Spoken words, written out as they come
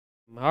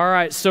All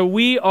right, so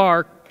we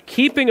are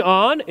keeping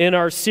on in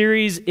our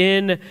series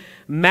in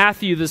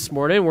Matthew this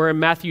morning. We're in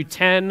Matthew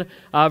 10,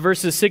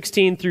 verses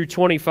 16 through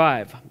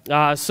 25.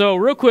 So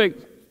real quick,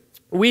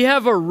 we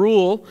have a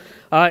rule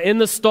in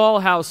the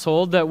Stahl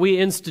household that we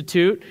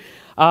institute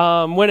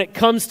when it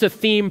comes to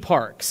theme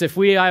parks.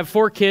 I have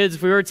 4 kids,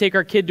 if we were to take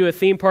our kid to a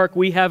theme park,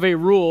 we have a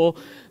rule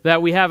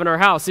that we have in our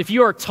house. If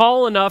you are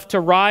tall enough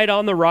to ride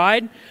on the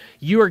ride,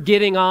 you are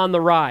getting on the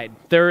ride.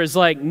 There is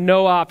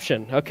no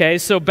option, okay?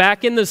 So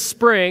back in the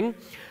spring,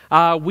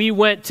 we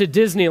went to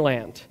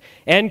Disneyland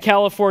and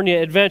California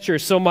Adventure.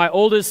 So my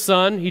oldest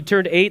son, he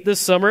turned 8 this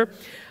summer.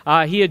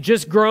 He had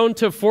just grown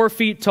to 4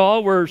 feet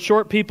tall. We're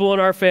short people in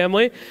our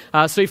family.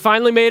 So he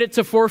finally made it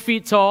to 4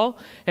 feet tall.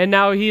 And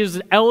now he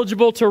is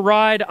eligible to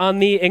ride on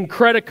the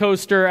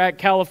Incredicoaster at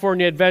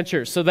California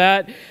Adventure. So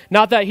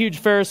not that huge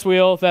Ferris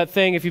wheel, that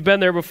thing, if you've been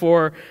there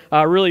before,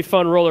 really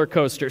fun roller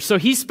coaster. So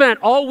he spent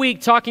all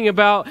week talking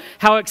about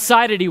how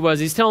excited he was.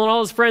 He's telling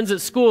all his friends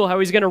at school how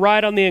he's going to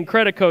ride on the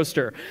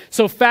Incredicoaster.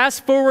 So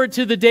fast forward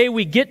to the day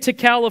we get to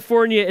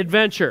California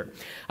Adventure.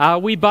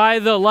 We buy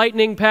the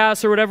Lightning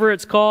Pass or whatever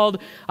it's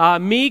called.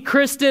 Me,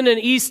 Kristen, and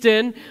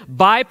Easton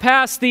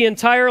bypass the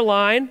entire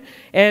line,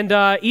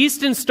 and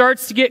Easton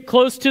starts to get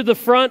close to the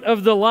front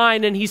of the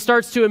line, and he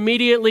starts to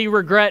immediately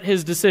regret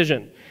his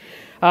decision.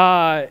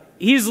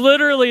 He's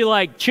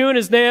literally chewing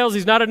his nails.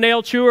 He's not a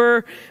nail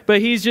chewer,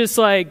 but he's just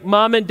like,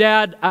 Mom and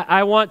Dad,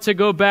 I want to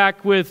go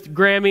back with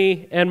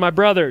Grammy and my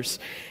brothers.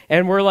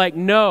 And we're like,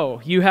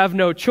 no, you have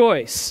no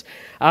choice.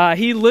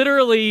 He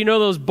literally,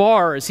 those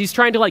bars, he's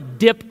trying to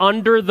dip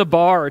under the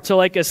bar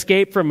to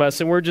escape from us.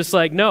 And we're just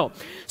like, no.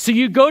 So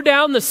you go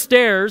down the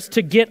stairs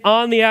to get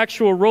on the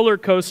actual roller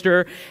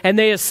coaster, and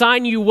they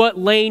assign you what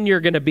lane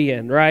you're going to be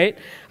in, right?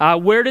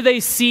 Where do they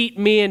seat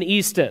me and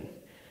Easton?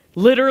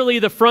 Literally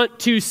the front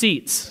 2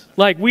 seats.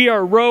 We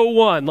are row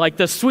 1,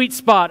 the sweet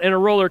spot in a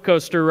roller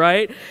coaster,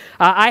 right?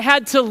 I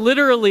had to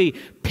literally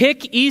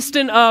pick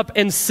Easton up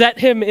and set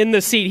him in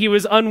the seat. He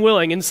was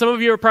unwilling. And some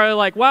of you are probably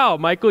like, wow,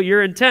 Michael,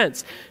 you're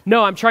intense.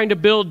 No, I'm trying to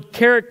build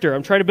character.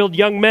 I'm trying to build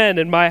young men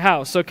in my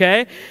house,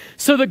 okay?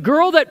 So the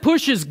girl that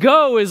pushes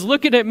go is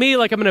looking at me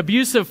like I'm an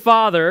abusive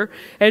father.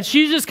 And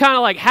she's just kind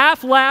of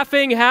half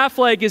laughing, half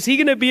is he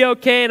going to be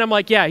okay? And I'm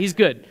like, yeah, he's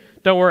good.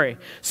 Don't worry.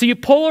 So you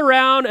pull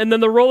around, and then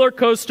the roller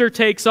coaster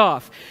takes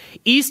off.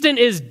 Easton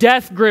is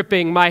death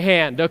gripping my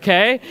hand,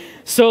 okay?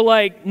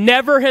 So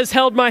never has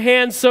held my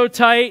hand so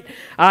tight.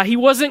 He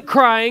wasn't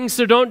crying,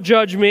 so don't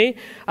judge me.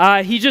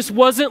 He just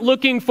wasn't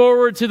looking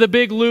forward to the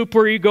big loop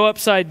where you go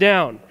upside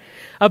down.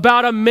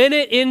 About a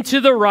minute into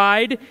the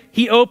ride,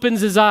 he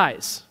opens his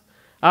eyes.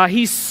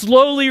 He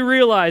slowly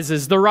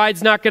realizes the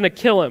ride's not going to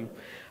kill him.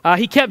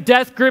 He kept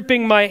death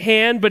gripping my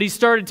hand, but he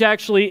started to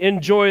actually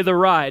enjoy the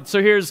ride. So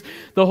here's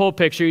the whole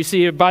picture. You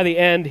see, by the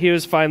end, he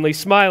was finally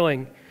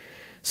smiling.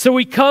 So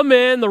we come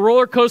in, the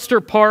roller coaster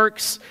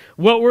parks.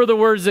 What were the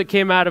words that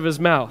came out of his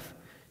mouth?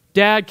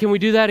 Dad, can we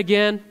do that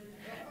again?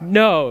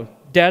 No.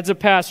 Dad's a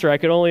pastor. I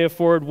could only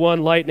afford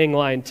 1 Lightning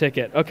Line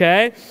ticket,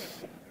 okay?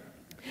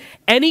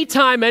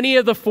 Anytime any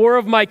of the 4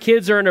 of my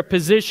kids are in a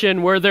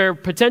position where they're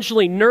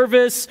potentially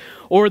nervous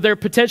or they're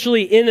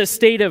potentially in a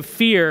state of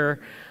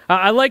fear,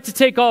 I like to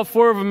take all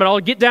 4 of them and I'll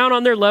get down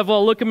on their level,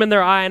 I'll look them in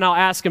their eye, and I'll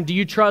ask them, do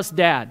you trust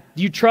Dad?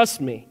 Do you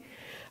trust me?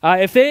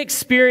 If they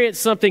experience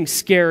something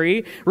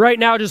scary, right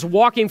now just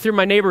walking through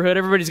my neighborhood,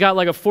 everybody's got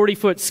a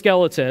 40-foot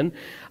skeleton.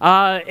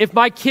 If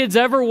my kids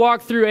ever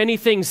walk through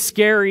anything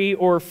scary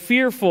or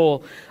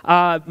fearful,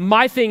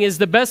 my thing is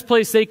the best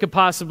place they could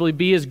possibly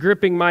be is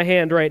gripping my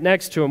hand right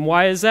next to them.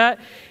 Why is that?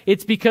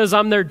 It's because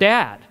I'm their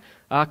dad.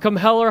 Come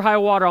hell or high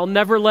water, I'll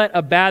never let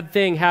a bad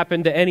thing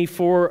happen to any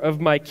 4 of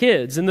my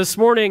kids. And this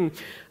morning,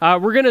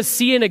 we're going to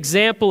see an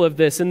example of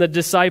this in the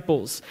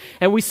disciples.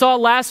 And we saw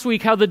last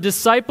week how the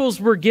disciples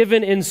were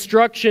given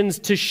instructions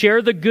to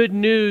share the good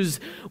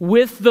news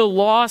with the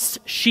lost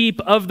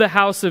sheep of the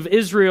house of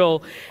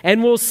Israel.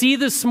 And we'll see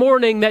this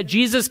morning that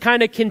Jesus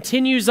kind of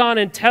continues on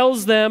and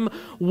tells them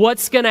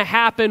what's going to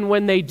happen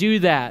when they do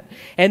that.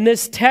 And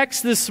this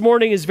text this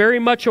morning is very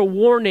much a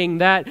warning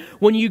that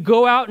when you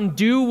go out and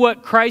do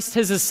what Christ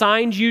has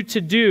assigned you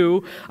to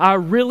do,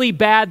 really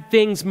bad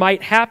things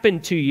might happen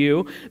to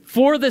you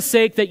for the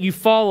sake that you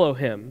follow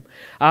him.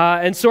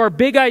 And so our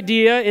big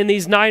idea in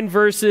these 9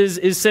 verses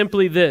is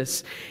simply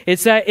this.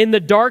 It's that in the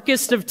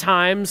darkest of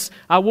times,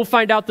 we'll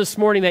find out this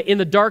morning that in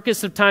the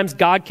darkest of times,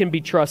 God can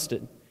be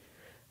trusted.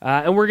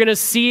 And we're going to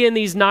see in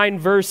these 9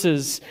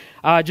 verses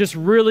just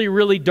really,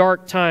 really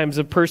dark times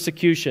of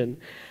persecution.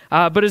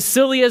 But as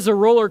silly as a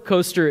roller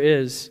coaster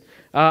is,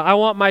 I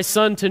want my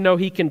son to know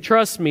he can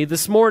trust me.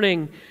 This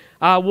morning,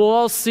 we'll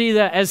all see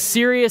that as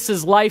serious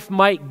as life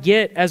might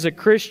get as a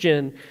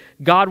Christian,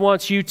 God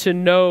wants you to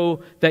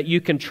know that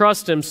you can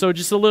trust him. So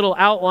just a little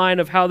outline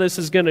of how this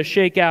is going to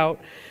shake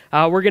out.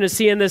 We're going to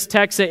see in this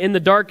text that in the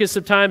darkest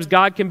of times,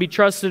 God can be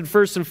trusted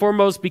first and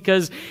foremost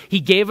because he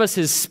gave us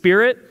his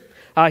Spirit.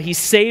 He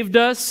saved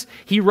us.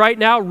 He right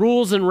now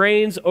rules and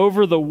reigns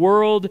over the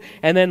world.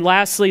 And then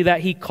lastly,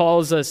 that he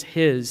calls us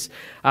his.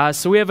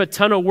 So we have a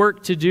ton of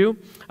work to do.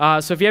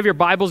 So if you have your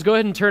Bibles, go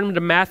ahead and turn them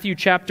to Matthew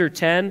chapter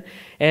 10.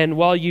 And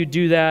while you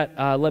do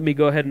that, let me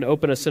go ahead and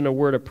open us in a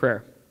word of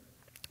prayer.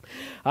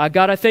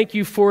 God, I thank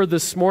you for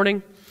this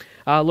morning.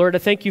 Lord, I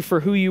thank you for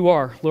who you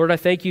are. Lord, I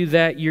thank you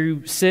that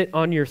you sit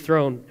on your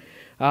throne.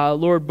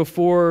 Lord,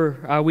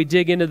 before we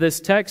dig into this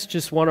text,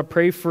 just want to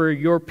pray for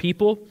your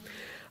people.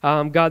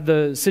 God,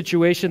 the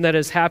situation that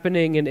is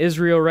happening in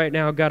Israel right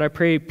now, God, I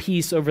pray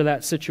peace over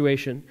that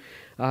situation.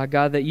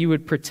 God, that you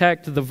would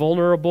protect the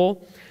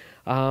vulnerable.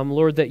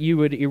 Lord, that you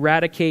would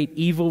eradicate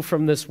evil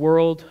from this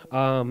world.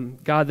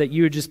 God, that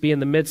you would just be in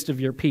the midst of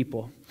your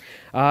people.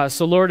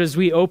 So, Lord, as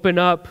we open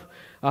up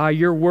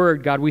your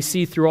word, God, we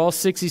see through all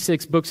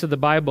 66 books of the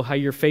Bible how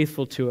you're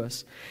faithful to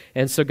us.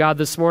 And so, God,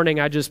 this morning,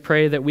 I just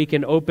pray that we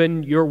can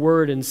open your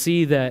word and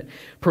see that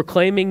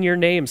proclaiming your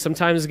name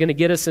sometimes is going to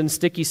get us in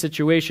sticky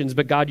situations,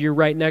 but God, you're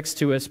right next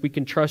to us. We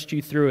can trust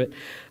you through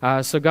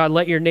it. So, God,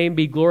 let your name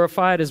be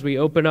glorified as we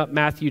open up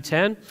Matthew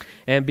 10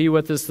 and be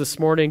with us this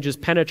morning.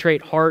 Just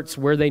penetrate hearts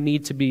where they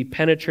need to be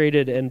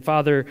penetrated. And,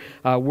 Father,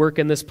 work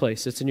in this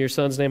place. It's in your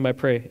Son's name I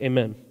pray.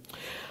 Amen.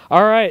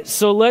 All right,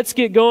 so let's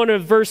get going to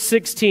verse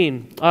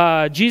 16.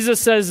 Jesus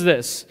says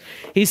this.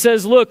 He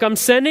says, "Look, I'm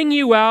sending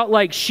you out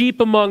like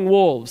sheep among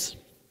wolves.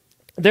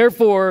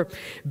 Therefore,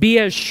 be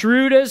as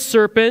shrewd as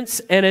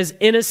serpents and as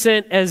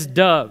innocent as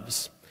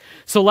doves."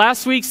 So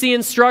last week's the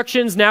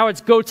instructions. Now it's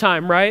go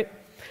time, right?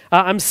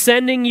 I'm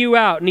sending you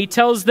out. And he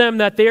tells them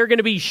that they are going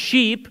to be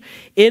sheep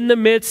in the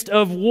midst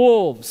of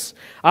wolves.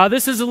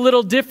 This is a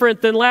little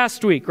different than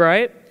last week,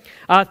 right?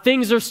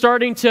 Things are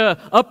starting to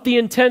up the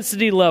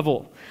intensity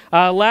level.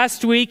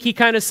 Last week, he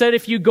kind of said,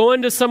 if you go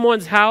into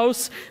someone's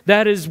house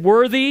that is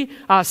worthy,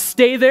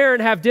 stay there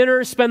and have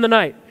dinner, spend the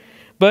night.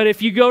 But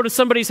if you go to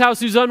somebody's house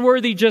who's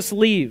unworthy, just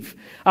leave.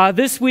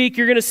 This week,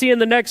 you're going to see in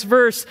the next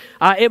verse,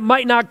 it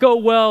might not go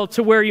well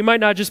to where you might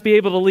not just be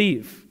able to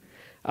leave.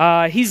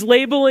 He's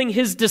labeling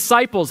his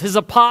disciples, his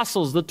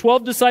apostles, the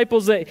 12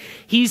 disciples that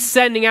he's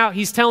sending out.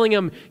 He's telling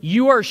them,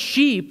 you are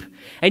sheep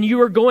and you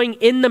are going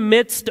in the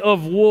midst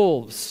of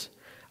wolves.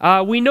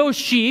 We know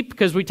sheep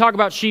because we talk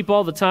about sheep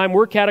all the time.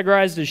 We're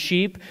categorized as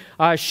sheep.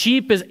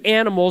 Sheep as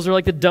animals are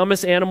like the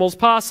dumbest animals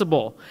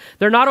possible.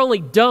 They're not only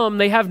dumb,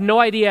 they have no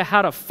idea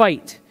how to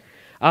fight.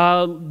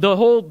 The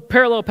whole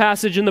parallel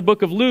passage in the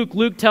book of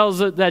Luke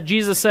tells us that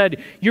Jesus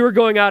said, you are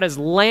going out as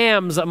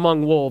lambs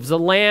among wolves. A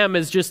lamb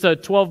is just a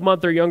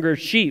 12-month or younger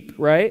sheep,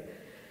 right?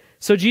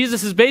 So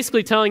Jesus is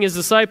basically telling his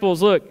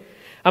disciples, look,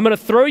 I'm going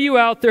to throw you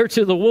out there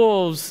to the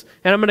wolves,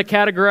 and I'm going to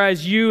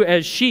categorize you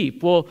as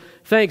sheep. Well,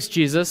 thanks,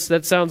 Jesus.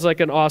 That sounds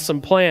like an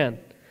awesome plan.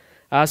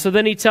 So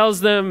then he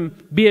tells them,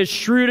 be as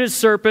shrewd as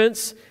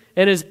serpents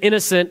and as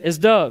innocent as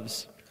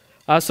doves.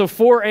 So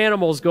 4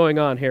 animals going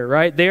on here,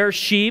 right? They are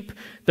sheep.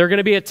 They're going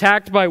to be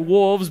attacked by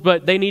wolves,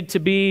 but they need to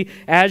be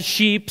as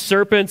sheep,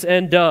 serpents,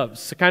 and doves.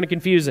 So kind of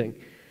confusing.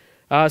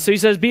 So he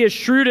says, be as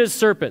shrewd as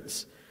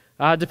serpents.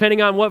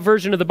 Depending on what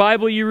version of the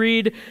Bible you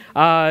read,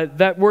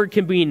 that word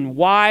can mean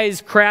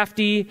wise,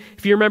 crafty.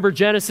 If you remember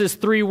Genesis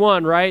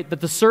 3:1, right?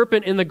 That the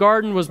serpent in the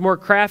garden was more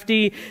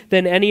crafty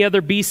than any other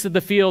beast of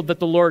the field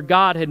that the Lord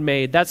God had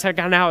made. That's kind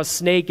of how a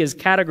snake is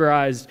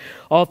categorized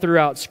all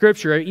throughout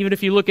Scripture. Even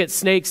if you look at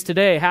snakes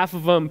today, half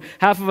of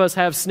us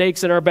have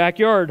snakes in our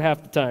backyard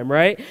half the time,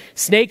 right?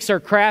 Snakes are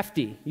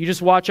crafty. You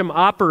just watch them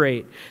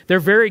operate. They're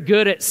very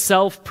good at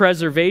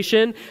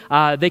self-preservation.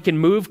 They can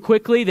move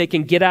quickly. They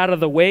can get out of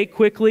the way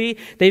quickly.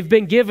 They've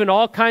been given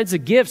all kinds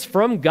of gifts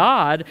from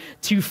God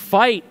to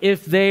fight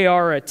if they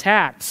are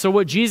attacked. So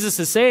what Jesus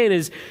is saying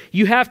is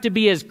you have to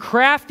be as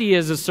crafty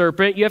as a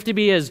serpent. You have to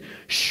be as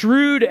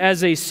shrewd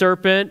as a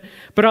serpent.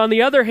 But on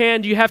the other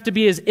hand, you have to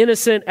be as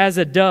innocent as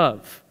a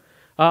dove.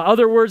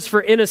 Other words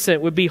for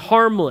innocent would be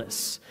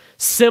harmless,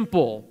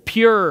 simple,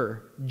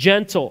 pure,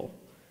 gentle.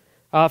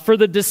 For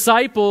the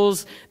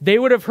disciples, they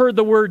would have heard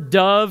the word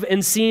dove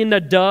and seen a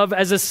dove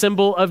as a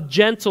symbol of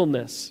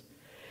gentleness.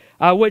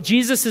 What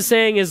Jesus is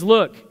saying is,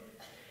 look,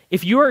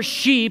 if you are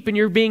sheep and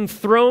you're being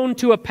thrown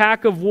to a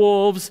pack of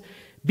wolves,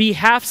 be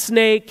half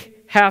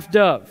snake, half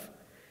dove.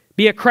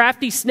 Be a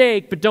crafty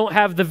snake, but don't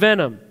have the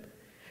venom.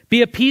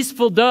 Be a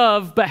peaceful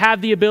dove, but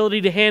have the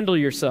ability to handle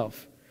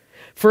yourself.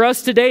 For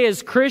us today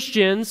as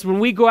Christians, when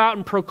we go out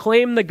and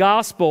proclaim the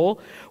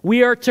gospel,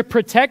 we are to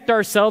protect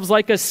ourselves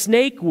like a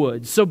snake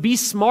would. So be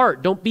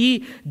smart. Don't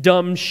be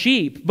dumb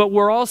sheep. But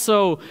we're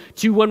also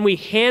to, when we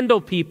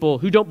handle people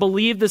who don't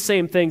believe the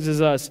same things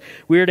as us,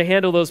 we are to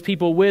handle those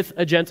people with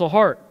a gentle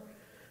heart.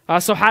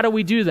 So how do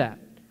we do that?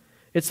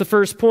 It's the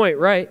first point,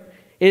 right?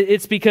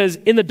 It's because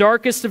in the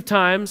darkest of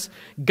times,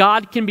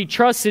 God can be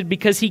trusted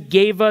because he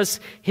gave us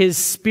his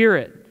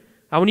Spirit.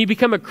 When you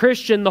become a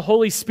Christian, the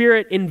Holy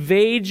Spirit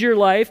invades your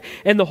life,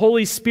 and the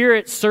Holy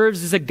Spirit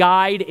serves as a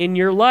guide in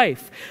your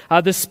life.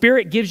 The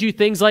Spirit gives you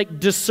things like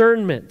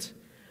discernment,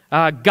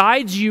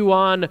 guides you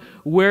on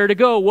where to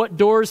go, what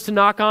doors to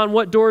knock on,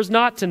 what doors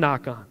not to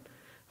knock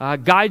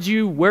on, guides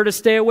you where to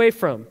stay away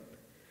from.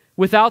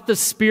 Without the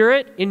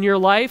Spirit in your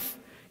life,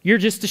 you're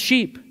just a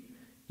sheep.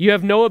 You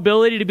have no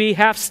ability to be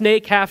half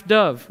snake, half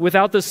dove.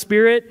 Without the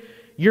Spirit,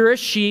 you're a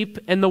sheep,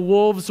 and the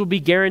wolves will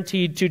be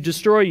guaranteed to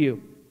destroy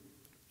you.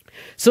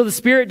 So the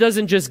Spirit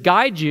doesn't just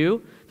guide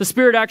you. The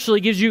Spirit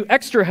actually gives you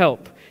extra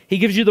help. He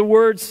gives you the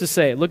words to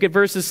say. Look at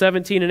verses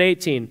 17 and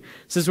 18.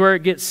 This is where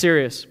it gets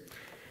serious.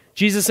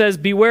 Jesus says,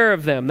 beware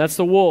of them, that's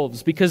the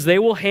wolves, because they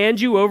will hand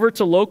you over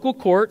to local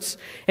courts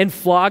and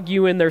flog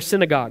you in their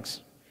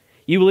synagogues.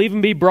 You will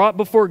even be brought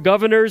before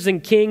governors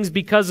and kings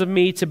because of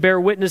me to bear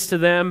witness to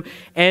them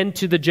and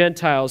to the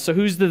Gentiles. So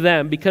who's the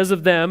them? Because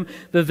of them,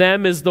 the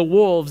them is the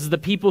wolves, the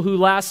people who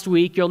last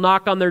week you'll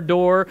knock on their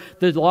door,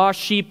 the lost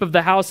sheep of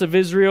the house of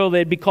Israel,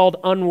 they'd be called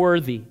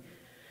unworthy.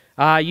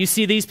 You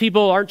see, these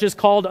people aren't just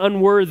called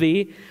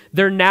unworthy.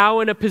 They're now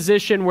in a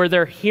position where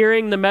they're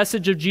hearing the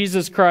message of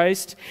Jesus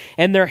Christ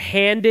and they're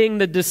handing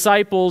the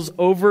disciples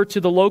over to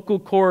the local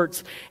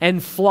courts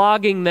and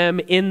flogging them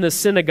in the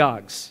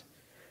synagogues.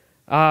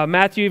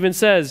 Matthew even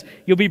says,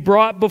 you'll be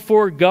brought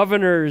before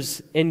governors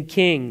and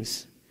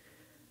kings.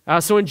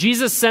 So when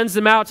Jesus sends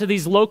them out to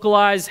these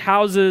localized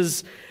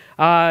houses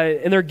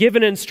and they're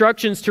given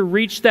instructions to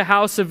reach the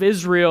house of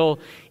Israel,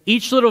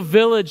 each little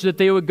village that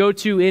they would go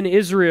to in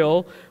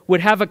Israel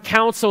would have a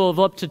council of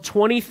up to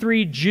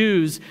 23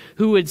 Jews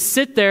who would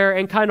sit there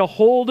and kind of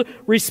hold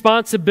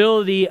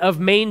responsibility of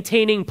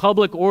maintaining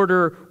public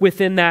order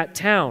within that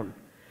town.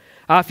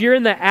 If you're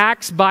in the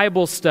Acts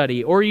Bible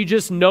study, or you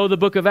just know the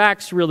book of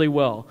Acts really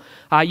well,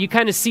 you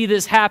kind of see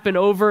this happen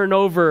over and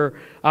over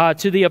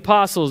to the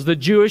apostles. The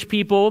Jewish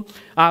people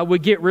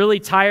would get really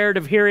tired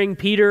of hearing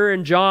Peter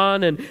and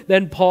John and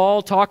then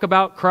Paul talk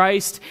about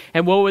Christ,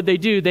 and what would they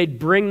do? They'd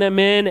bring them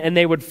in and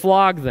they would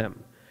flog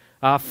them.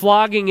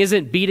 Flogging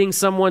isn't beating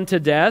someone to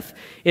death.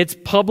 It's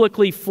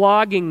publicly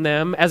flogging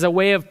them as a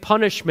way of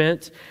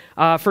punishment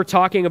for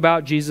talking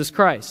about Jesus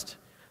Christ.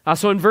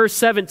 So in verse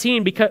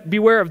 17,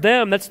 beware of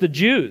them, that's the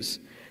Jews.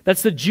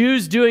 That's the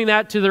Jews doing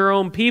that to their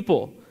own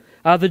people.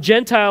 The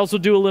Gentiles will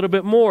do a little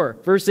bit more.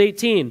 Verse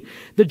 18,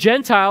 the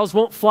Gentiles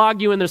won't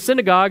flog you in their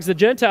synagogues. The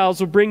Gentiles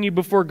will bring you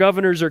before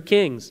governors or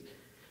kings.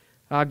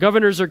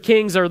 Governors or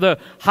kings are the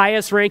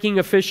highest ranking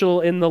official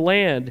in the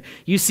land.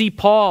 You see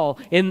Paul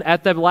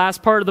at the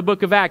last part of the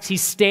book of Acts. He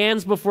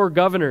stands before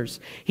governors.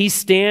 He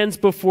stands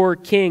before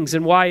kings.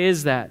 And why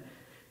is that?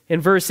 In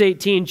verse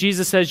 18,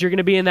 Jesus says, you're going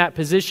to be in that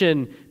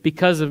position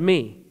because of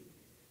me.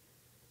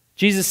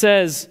 Jesus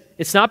says,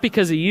 it's not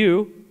because of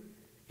you.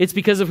 It's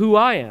because of who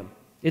I am.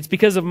 It's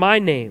because of my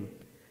name.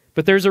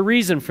 But there's a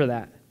reason for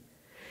that.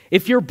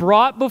 If you're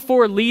brought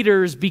before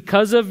leaders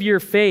because of your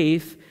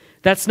faith,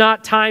 that's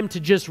not time to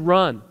just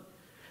run.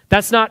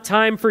 That's not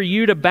time for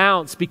you to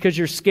bounce because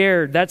you're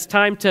scared. That's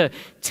time to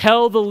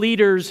tell the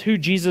leaders who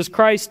Jesus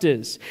Christ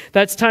is.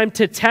 That's time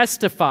to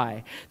testify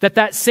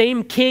that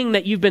same king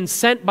that you've been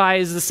sent by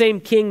is the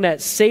same king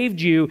that saved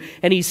you,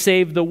 and he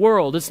saved the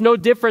world. It's no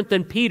different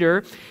than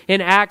Peter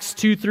in Acts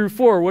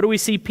 2-4. What do we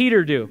see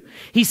Peter do?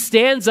 He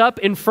stands up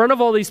in front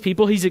of all these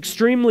people. He's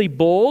extremely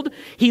bold.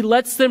 He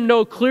lets them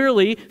know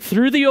clearly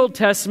through the Old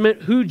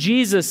Testament who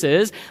Jesus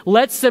is,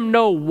 lets them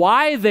know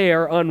why they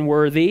are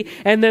unworthy,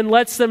 and then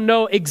lets them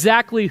know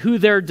exactly who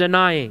they're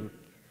denying.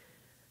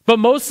 But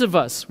most of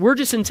us, we're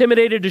just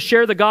intimidated to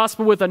share the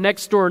gospel with a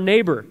next door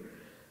neighbor.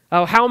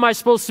 How am I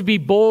supposed to be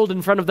bold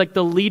in front of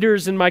the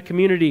leaders in my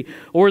community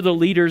or the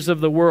leaders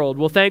of the world?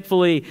 Well,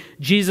 thankfully,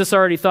 Jesus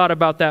already thought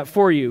about that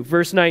for you.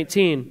 Verse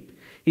 19,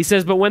 he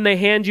says, but when they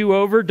hand you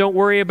over, don't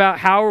worry about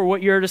how or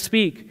what you are to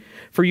speak,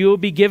 for you will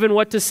be given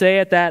what to say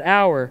at that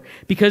hour,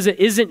 because it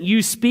isn't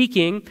you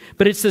speaking,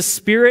 but it's the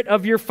Spirit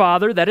of your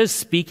Father that is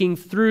speaking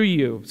through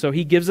you. So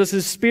he gives us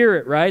his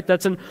Spirit, right?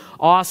 That's an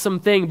awesome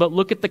thing. But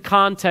look at the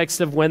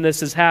context of when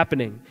this is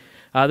happening.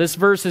 This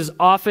verse is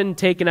often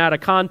taken out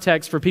of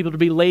context for people to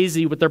be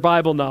lazy with their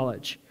Bible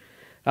knowledge.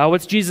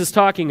 What's Jesus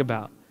talking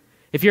about?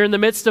 If you're in the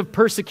midst of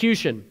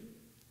persecution,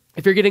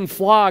 if you're getting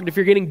flogged, if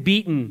you're getting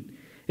beaten,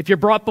 if you're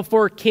brought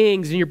before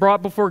kings and you're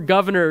brought before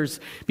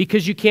governors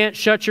because you can't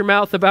shut your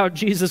mouth about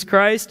Jesus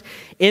Christ,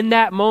 in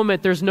that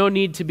moment, there's no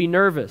need to be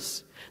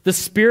nervous. The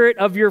Spirit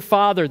of your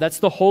Father, that's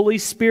the Holy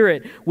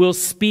Spirit, will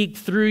speak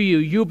through you.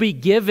 You'll be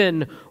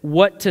given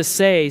what to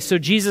say. So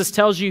Jesus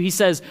tells you, he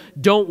says,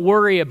 don't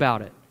worry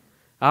about it.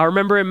 I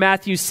remember in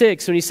Matthew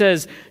 6 when he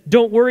says,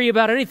 don't worry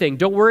about anything.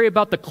 Don't worry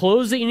about the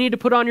clothes that you need to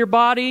put on your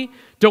body.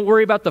 Don't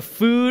worry about the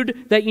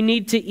food that you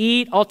need to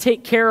eat. I'll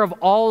take care of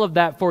all of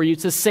that for you.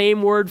 It's the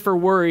same word for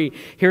worry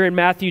here in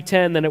Matthew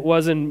 10 than it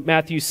was in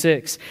Matthew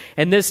 6.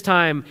 And this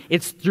time,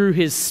 it's through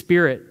his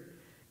Spirit.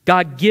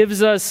 God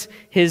gives us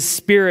his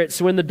Spirit.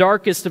 So in the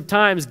darkest of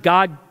times,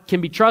 God can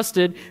be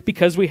trusted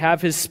because we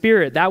have his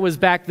Spirit. That was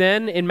back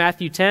then in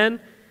Matthew 10.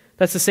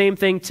 That's the same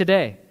thing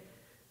today.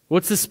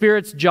 What's the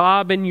Spirit's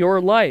job in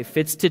your life?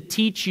 It's to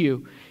teach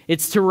you.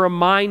 It's to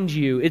remind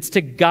you. It's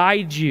to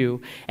guide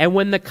you. And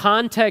when the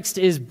context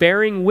is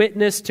bearing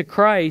witness to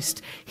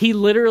Christ, he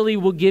literally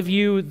will give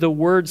you the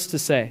words to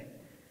say.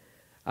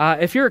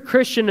 If you're a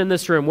Christian in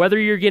this room, whether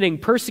you're getting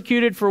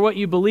persecuted for what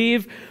you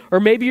believe, or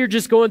maybe you're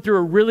just going through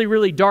a really,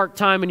 really dark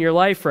time in your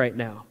life right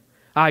now,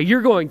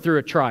 You're going through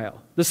a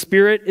trial. The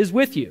Spirit is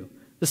with you.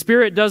 The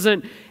Spirit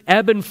doesn't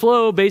ebb and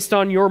flow based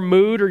on your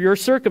mood or your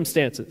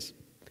circumstances.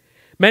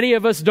 Many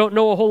of us don't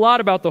know a whole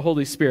lot about the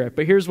Holy Spirit,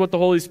 but here's what the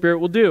Holy Spirit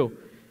will do.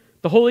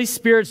 The Holy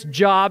Spirit's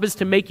job is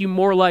to make you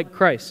more like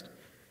Christ.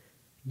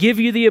 Give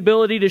you the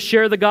ability to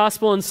share the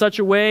gospel in such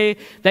a way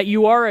that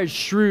you are as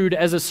shrewd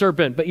as a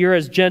serpent, but you're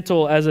as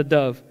gentle as a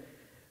dove.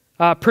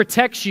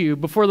 Protects you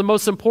before the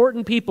most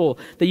important people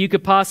that you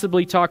could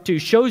possibly talk to.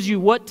 Shows you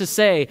what to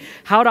say,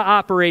 how to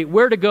operate,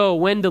 where to go,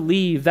 when to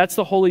leave. That's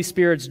the Holy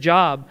Spirit's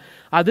job.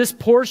 This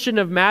portion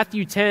of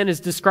Matthew 10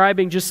 is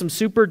describing just some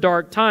super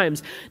dark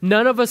times.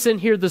 None of us in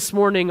here this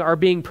morning are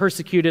being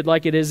persecuted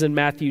like it is in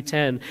Matthew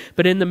 10.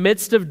 But in the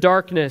midst of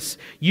darkness,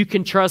 you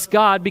can trust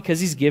God because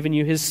He's given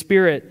you His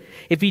Spirit.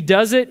 If He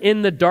does it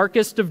in the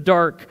darkest of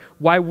dark,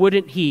 why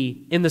wouldn't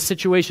He in the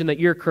situation that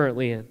you're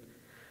currently in?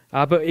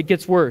 But it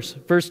gets worse.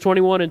 Verse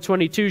 21 and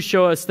 22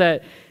 show us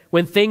that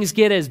when things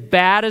get as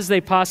bad as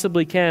they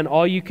possibly can,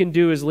 all you can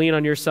do is lean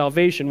on your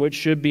salvation, which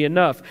should be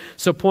enough.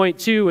 So point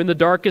 2, in the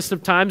darkest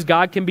of times,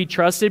 God can be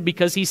trusted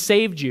because He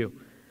saved you.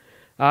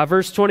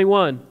 Verse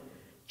 21,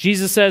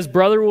 Jesus says,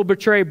 brother will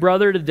betray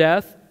brother to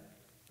death,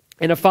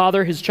 and a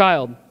father his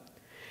child.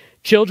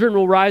 Children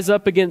will rise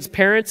up against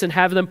parents and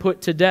have them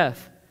put to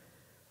death.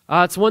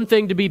 It's one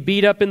thing to be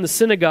beat up in the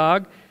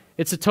synagogue.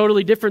 It's a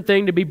totally different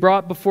thing to be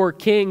brought before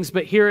kings.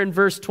 But here in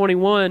verse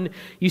 21,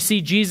 you see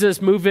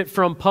Jesus move it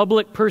from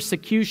public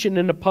persecution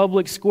in a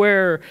public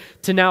square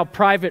to now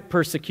private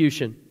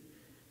persecution.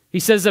 He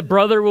says a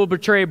brother will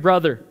betray a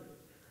brother.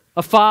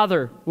 A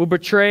father will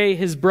betray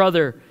his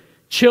brother.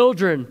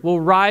 Children will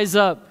rise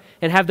up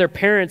and have their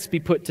parents be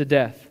put to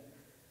death.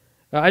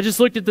 I just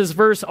looked at this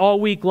verse all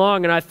week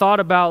long and I thought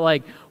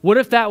about what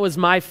if that was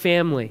my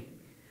family?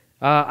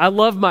 I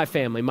love my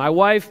family, my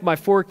wife, my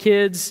 4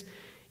 kids.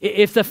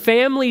 If the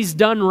family's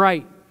done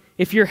right,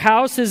 if your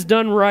house is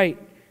done right,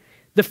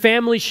 the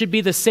family should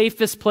be the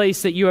safest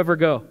place that you ever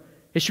go.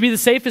 It should be the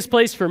safest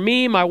place for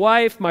me, my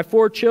wife, my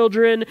 4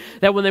 children,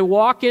 that when they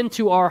walk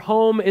into our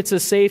home, it's a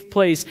safe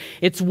place.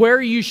 It's where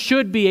you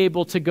should be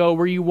able to go,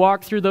 where you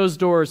walk through those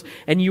doors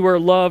and you are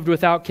loved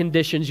without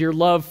conditions. You're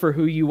loved for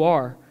who you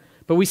are.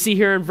 But we see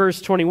here in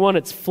verse 21,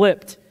 it's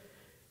flipped.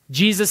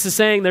 Jesus is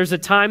saying there's a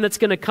time that's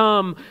going to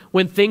come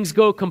when things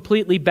go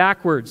completely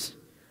backwards.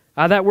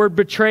 That word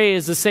betray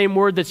is the same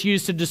word that's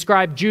used to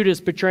describe Judas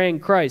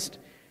betraying Christ.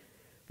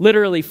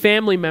 Literally,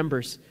 family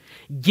members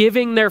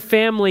giving their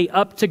family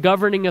up to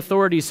governing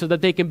authorities so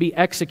that they can be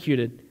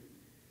executed.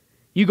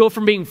 You go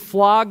from being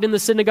flogged in the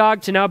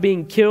synagogue to now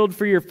being killed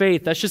for your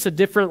faith. That's just a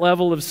different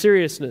level of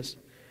seriousness.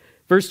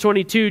 Verse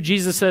 22,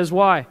 Jesus says,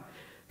 why?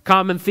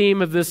 Common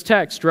theme of this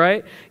text,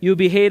 right? You'll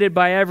be hated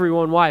by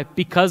everyone. Why?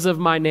 Because of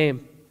my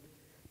name.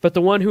 But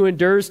the one who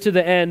endures to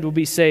the end will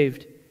be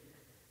saved.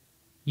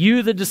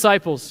 You, the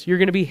disciples, you're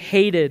going to be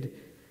hated.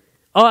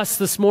 Us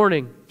this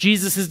morning,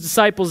 Jesus'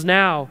 disciples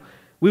now,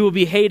 we will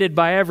be hated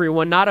by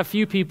everyone. Not a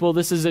few people,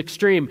 this is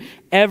extreme.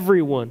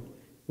 Everyone.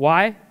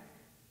 Why?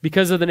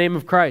 Because of the name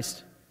of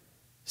Christ.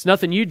 It's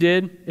nothing you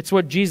did, it's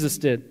what Jesus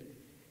did.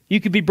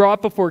 You could be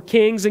brought before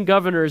kings and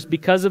governors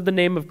because of the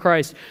name of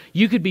Christ.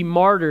 You could be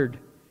martyred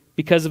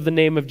because of the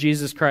name of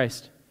Jesus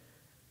Christ.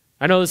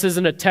 I know this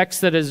isn't a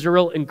text that is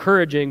real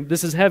encouraging.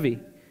 This is heavy.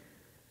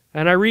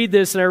 And I read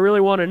this and I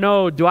really want to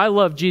know, do I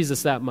love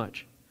Jesus that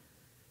much?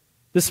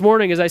 This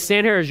morning as I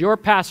stand here as your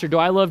pastor, do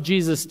I love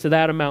Jesus to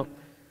that amount?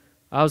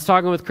 I was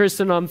talking with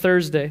Kristen on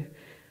Thursday.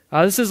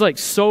 This is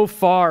so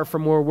far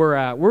from where we're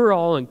at. We're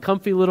all in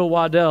comfy little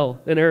Waddell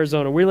in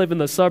Arizona. We live in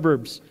the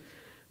suburbs.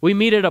 We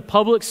meet at a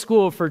public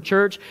school for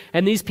church,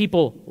 and these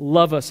people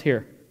love us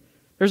here.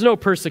 There's no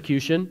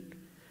persecution.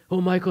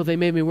 Oh, Michael, they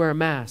made me wear a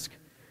mask.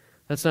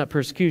 That's not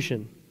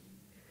persecution.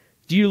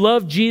 Do you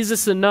love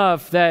Jesus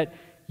enough that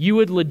you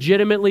would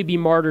legitimately be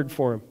martyred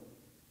for him?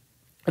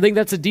 I think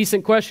that's a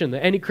decent question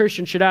that any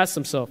Christian should ask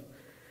themselves.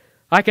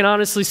 I can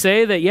honestly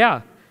say that,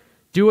 yeah,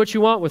 do what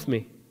you want with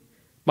me.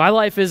 My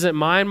life isn't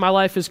mine. My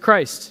life is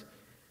Christ.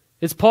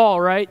 It's Paul,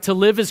 right? To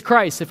live is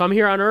Christ. If I'm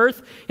here on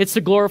earth, it's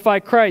to glorify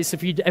Christ.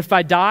 If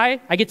I die,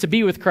 I get to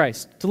be with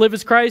Christ. To live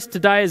is Christ, to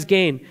die is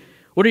gain.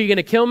 What are you going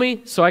to kill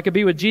me so I could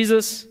be with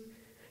Jesus?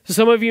 So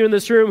some of you in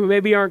this room who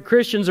maybe aren't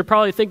Christians are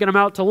probably thinking I'm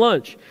out to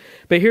lunch.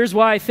 But here's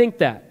why I think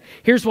that.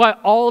 Here's why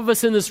all of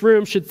us in this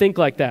room should think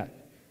like that.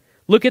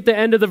 Look at the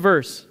end of the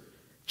verse.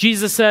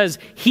 Jesus says,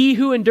 he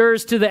who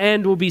endures to the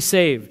end will be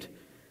saved.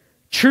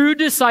 True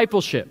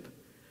discipleship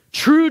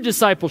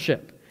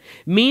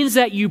means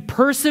that you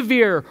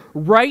persevere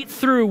right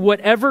through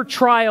whatever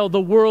trial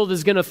the world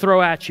is going to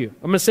throw at you.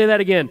 I'm going to say that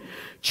again.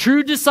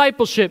 True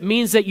discipleship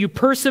means that you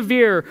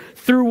persevere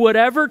through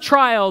whatever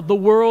trial the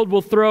world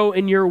will throw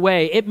in your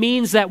way. It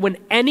means that when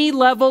any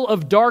level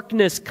of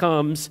darkness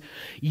comes,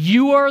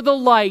 you are the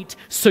light,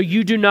 so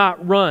you do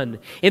not run.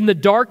 In the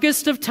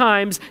darkest of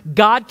times,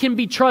 God can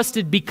be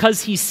trusted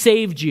because he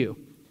saved you.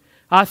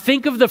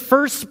 Think of the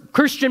first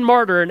Christian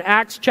martyr in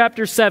Acts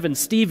chapter 7,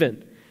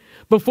 Stephen.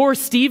 Before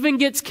Stephen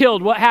gets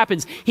killed, what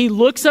happens? He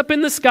looks up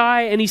in the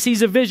sky and he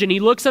sees a vision. He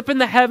looks up in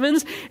the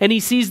heavens and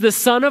he sees the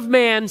Son of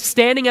Man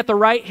standing at the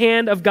right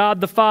hand of God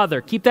the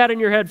Father. Keep that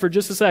in your head for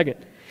just a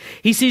second.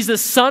 He sees the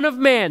Son of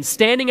Man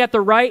standing at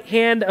the right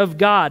hand of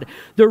God.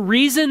 The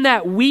reason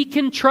that we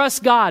can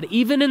trust God,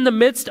 even in the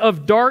midst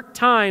of dark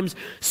times,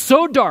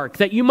 so dark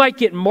that you might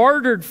get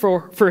martyred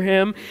for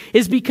him,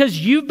 is because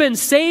you've been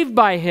saved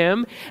by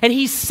him, and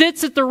he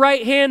sits at the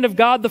right hand of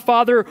God the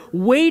Father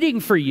waiting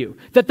for you.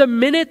 That the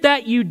minute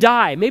that you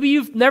die, maybe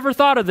you've never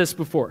thought of this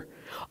before,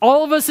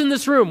 all of us in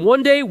this room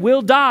one day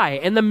will die.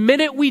 And the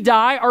minute we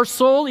die, our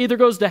soul either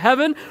goes to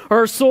heaven or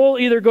our soul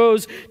either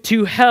goes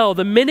to hell.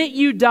 The minute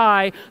you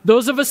die,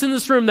 those of us in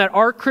this room that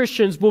are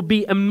Christians will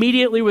be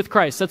immediately with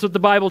Christ. That's what the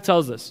Bible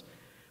tells us.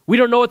 We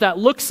don't know what that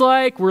looks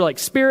like. We're like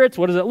spirits.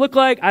 What does it look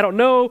like? I don't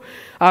know.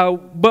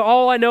 But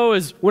all I know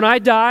is when I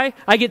die,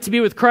 I get to be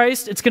with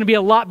Christ. It's going to be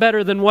a lot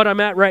better than what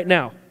I'm at right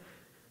now.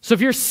 So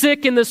if you're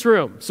sick in this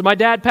room, so my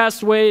dad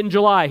passed away in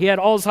July. He had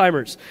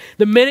Alzheimer's.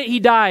 The minute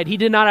he died, he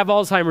did not have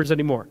Alzheimer's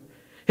anymore.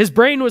 His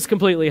brain was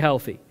completely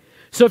healthy.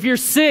 So if you're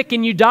sick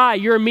and you die,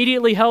 you're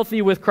immediately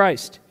healthy with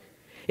Christ.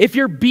 If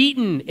you're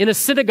beaten in a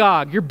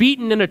synagogue, you're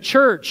beaten in a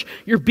church,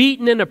 you're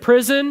beaten in a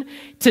prison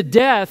to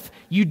death,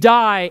 you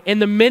die.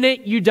 And the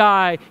minute you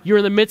die, you're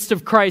in the midst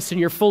of Christ and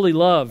you're fully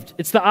loved.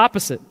 It's the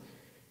opposite.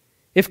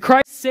 If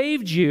Christ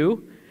saved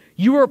you,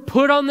 you are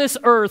put on this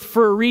earth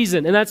for a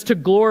reason, and that's to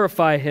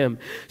glorify him.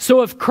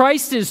 So if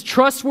Christ is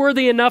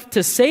trustworthy enough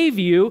to save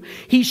you,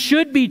 he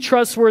should be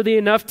trustworthy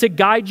enough to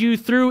guide you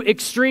through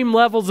extreme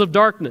levels of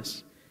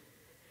darkness.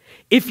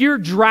 If you're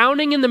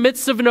drowning in the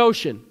midst of an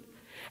ocean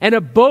and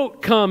a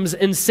boat comes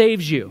and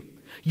saves you,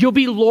 you'll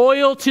be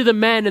loyal to the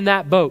men in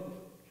that boat.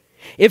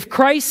 If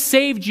Christ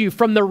saved you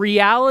from the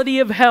reality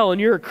of hell, and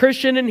you're a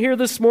Christian in here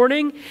this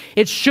morning,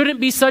 it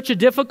shouldn't be such a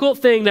difficult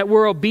thing that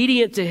we're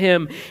obedient to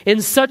him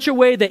in such a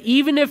way that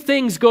even if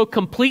things go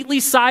completely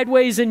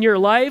sideways in your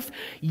life,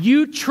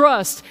 you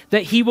trust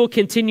that he will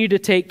continue to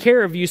take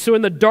care of you. So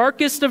in the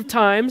darkest of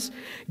times,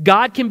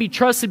 God can be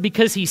trusted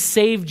because he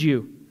saved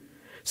you.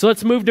 So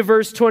let's move to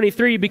verse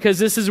 23 because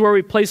this is where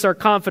we place our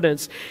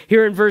confidence.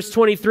 Here in verse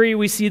 23,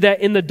 we see that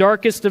in the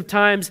darkest of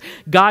times,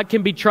 God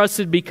can be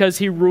trusted because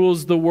he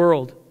rules the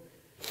world.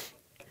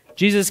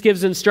 Jesus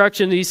gives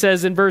instruction. He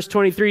says in verse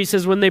 23, he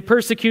says, when they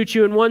persecute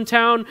you in one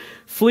town,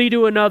 flee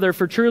to another.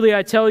 For truly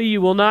I tell you,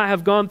 you will not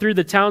have gone through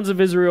the towns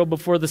of Israel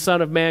before the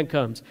Son of Man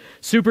comes.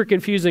 Super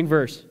confusing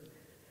verse.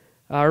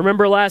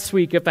 Remember last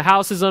week, if the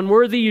house is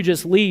unworthy, you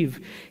just leave.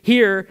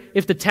 Here,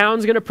 if the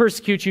town's going to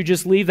persecute you,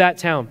 just leave that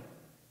town.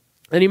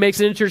 And he makes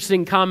an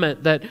interesting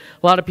comment that a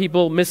lot of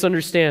people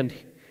misunderstand.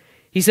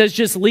 He says,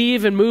 just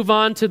leave and move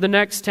on to the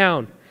next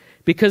town,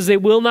 because they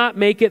will not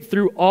make it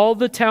through all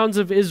the towns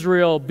of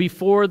Israel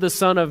before the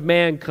Son of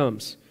Man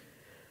comes.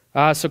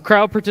 So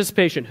crowd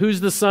participation.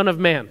 Who's the Son of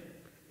Man?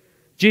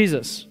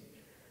 Jesus.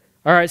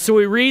 All right, so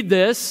we read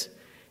this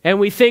and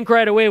we think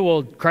right away,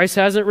 well, Christ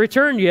hasn't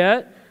returned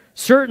yet.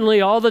 Certainly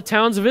all the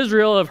towns of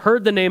Israel have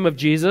heard the name of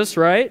Jesus,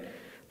 right?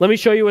 Let me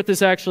show you what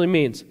this actually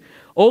means.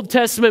 Old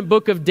Testament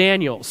book of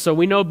Daniel. So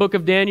we know book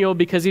of Daniel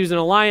because he was in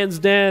a lion's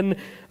den,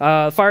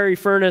 fiery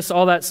furnace,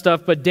 all that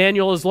stuff. But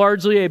Daniel is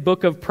largely a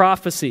book of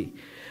prophecy.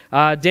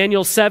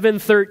 Daniel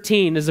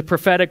 7:13 is a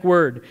prophetic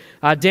word.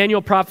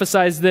 Daniel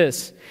prophesies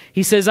this.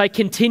 He says, I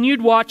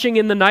continued watching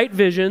in the night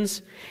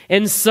visions,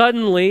 and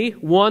suddenly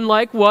one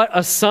like what?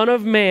 A son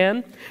of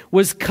man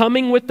was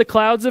coming with the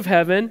clouds of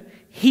heaven.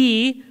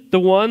 He, the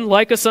one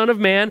like a son of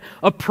man,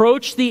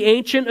 approached the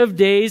Ancient of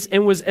Days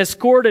and was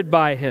escorted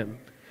by him.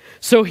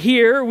 So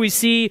here we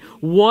see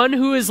one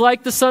who is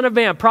like the Son of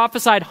Man,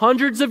 prophesied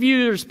hundreds of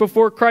years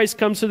before Christ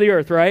comes to the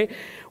earth, right?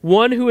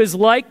 One who is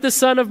like the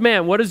Son of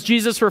Man. What does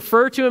Jesus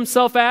refer to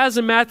himself as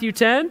in Matthew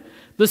 10?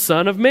 The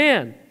Son of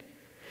Man.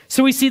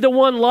 So we see the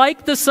one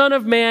like the Son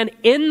of Man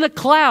in the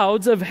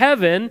clouds of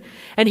heaven,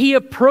 and he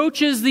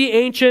approaches the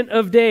Ancient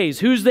of Days.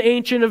 Who's the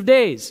Ancient of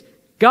Days?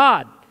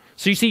 God.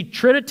 So you see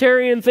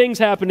Trinitarian things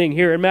happening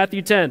here in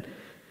Matthew 10.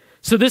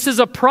 So this is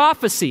a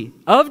prophecy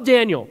of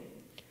Daniel,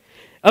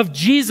 of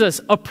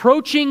Jesus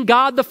approaching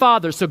God the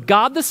Father. So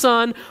God the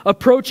Son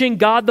approaching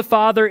God the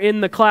Father in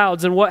the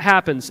clouds. And what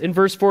happens in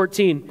verse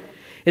 14?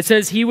 It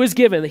says he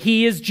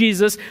is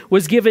Jesus,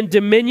 was given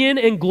dominion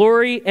and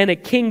glory and a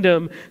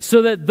kingdom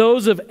so that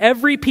those of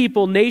every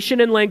people, nation,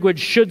 and language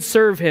should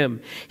serve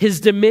him. His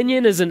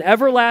dominion is an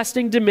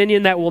everlasting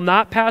dominion that will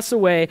not pass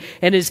away,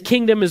 and his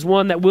kingdom is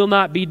one that will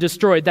not be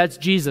destroyed. That's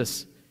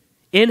Jesus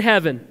in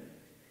heaven,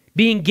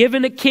 being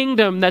given a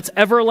kingdom that's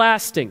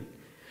everlasting.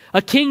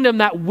 A kingdom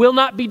that will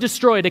not be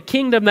destroyed. A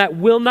kingdom that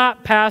will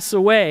not pass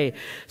away.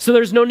 So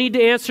there's no need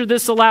to answer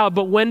this aloud,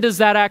 but when does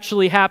that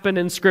actually happen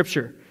in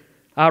Scripture?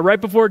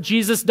 Right before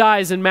Jesus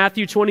dies in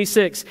Matthew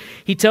 26,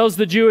 he tells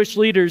the Jewish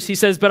leaders, he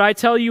says, but I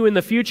tell you in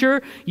the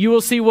future, you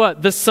will see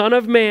what? The Son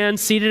of Man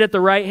seated at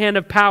the right hand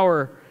of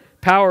power,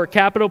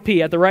 capital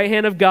P, at the right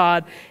hand of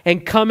God,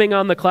 and coming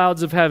on the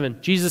clouds of heaven.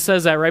 Jesus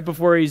says that right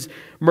before he's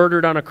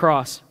murdered on a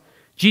cross.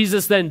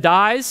 Jesus then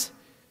dies.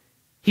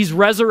 He's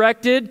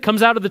resurrected,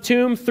 comes out of the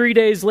tomb 3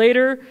 days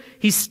later.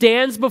 He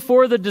stands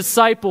before the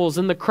disciples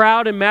and the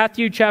crowd in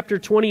Matthew chapter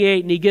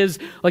 28, and he gives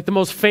like the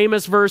most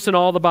famous verse in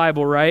all the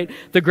Bible, right?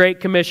 The Great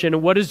Commission.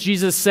 And what does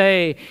Jesus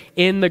say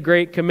in the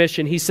Great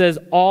Commission? He says,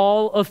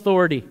 all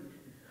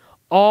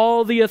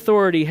the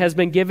authority has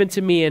been given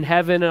to me in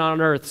heaven and on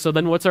earth. So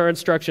then what's our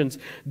instructions?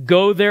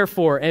 Go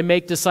therefore and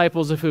make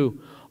disciples of who?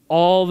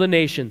 All the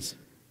nations.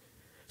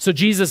 So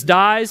Jesus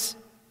dies,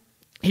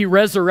 he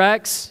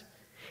resurrects,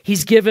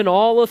 he's given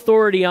all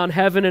authority on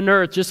heaven and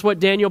earth, just what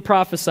Daniel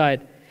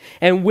prophesied.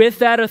 And with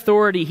that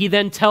authority, he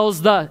then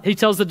tells the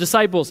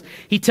disciples,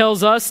 he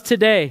tells us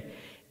today,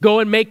 go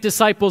and make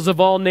disciples of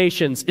all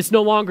nations. It's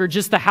no longer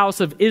just the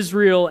house of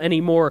Israel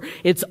anymore.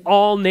 It's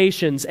all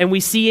nations. And we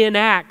see in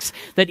Acts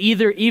that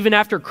even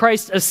after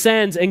Christ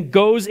ascends and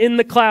goes in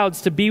the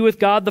clouds to be with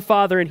God the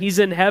Father and he's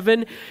in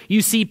heaven,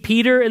 you see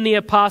Peter and the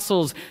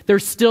apostles, they're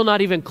still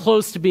not even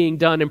close to being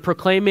done in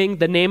proclaiming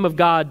the name of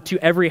God to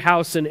every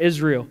house in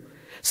Israel.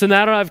 So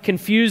now I've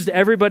confused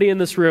everybody in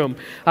this room.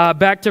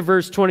 Back to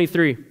verse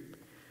 23.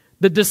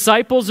 The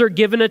disciples are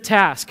given a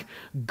task.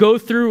 Go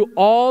through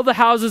all the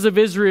houses of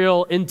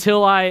Israel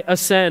until I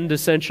ascend,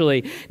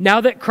 essentially.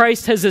 Now that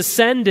Christ has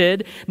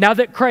ascended, now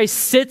that Christ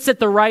sits at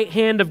the right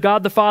hand of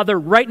God the Father,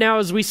 right now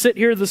as we sit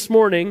here this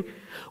morning,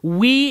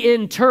 we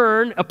in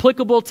turn,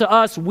 applicable to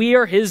us, we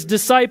are his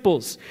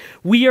disciples.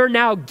 We are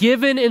now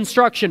given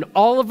instruction.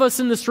 All of us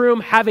in this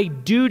room have a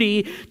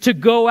duty to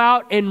go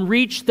out and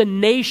reach the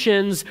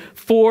nations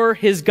for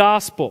his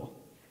gospel.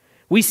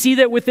 We see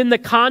that within the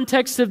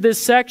context of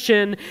this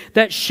section,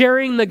 that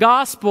sharing the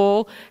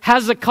gospel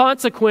has a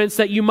consequence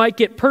that you might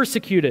get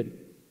persecuted.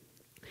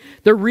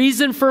 The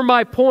reason for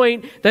my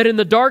point that in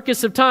the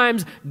darkest of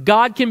times,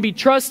 God can be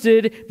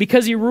trusted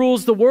because he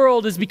rules the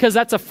world is because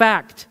that's a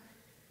fact.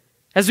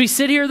 As we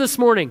sit here this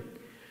morning,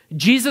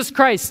 Jesus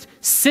Christ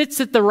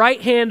sits at the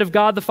right hand of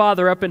God the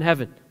Father up in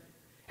heaven.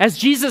 As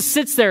Jesus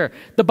sits there,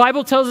 the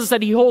Bible tells us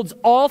that he holds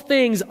all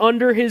things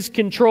under his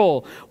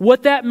control.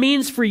 What that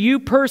means for you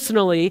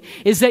personally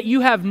is that you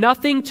have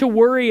nothing to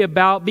worry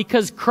about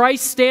because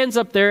Christ stands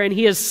up there and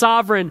he is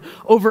sovereign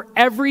over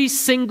every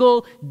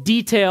single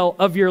detail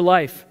of your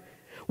life.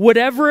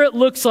 Whatever it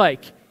looks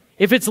like,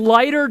 if it's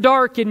light or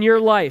dark in your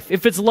life,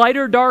 if it's light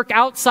or dark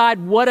outside,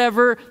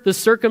 whatever the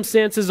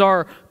circumstances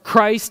are,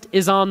 Christ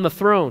is on the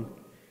throne.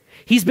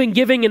 He's been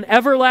giving an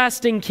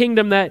everlasting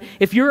kingdom that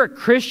if you're a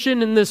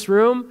Christian in this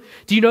room,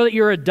 do you know that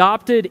you're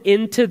adopted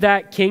into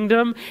that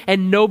kingdom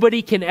and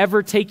nobody can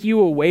ever take you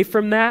away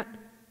from that?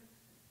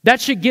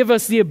 That should give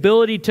us the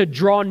ability to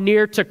draw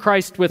near to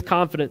Christ with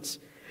confidence.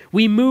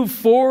 We move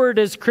forward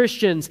as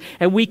Christians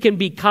and we can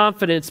be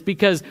confident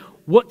because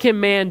what can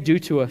man do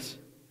to us?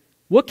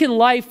 What can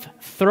life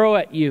throw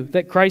at you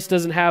that Christ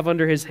doesn't have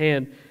under his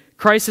hand?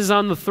 Christ is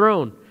on the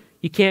throne.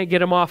 You can't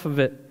get him off of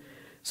it.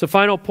 So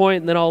final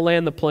point, and then I'll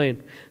land the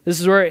plane.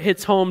 This is where it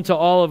hits home to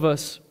all of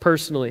us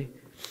personally.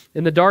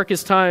 In the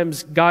darkest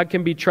times, God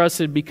can be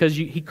trusted because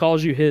he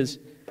calls you his.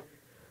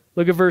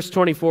 Look at verse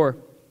 24.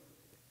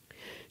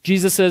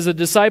 Jesus says, a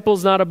disciple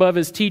is not above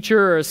his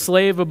teacher or a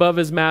slave above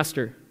his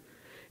master.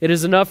 It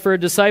is enough for a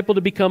disciple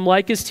to become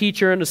like his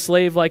teacher and a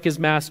slave like his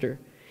master.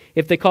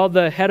 If they called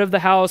the head of the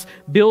house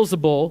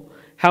Beelzebul,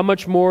 how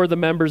much more the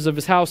members of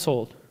his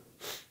household?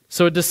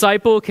 So a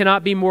disciple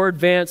cannot be more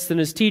advanced than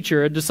his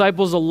teacher. A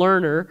disciple is a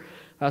learner.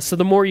 So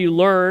the more you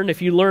learn,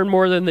 if you learn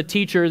more than the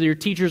teacher, your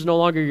teacher is no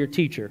longer your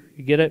teacher.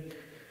 You get it?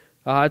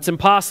 It's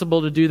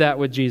impossible to do that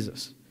with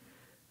Jesus.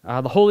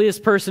 The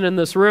holiest person in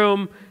this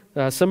room,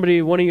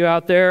 one of you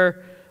out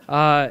there,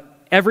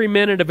 every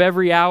minute of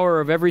every hour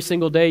of every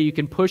single day, you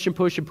can push and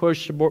push and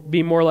push to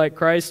be more like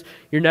Christ.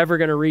 You're never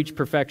going to reach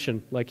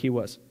perfection like he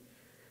was.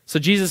 So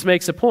Jesus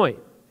makes a point.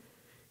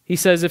 He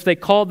says, if they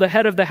called the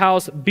head of the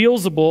house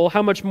Beelzebul,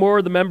 how much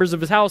more the members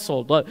of his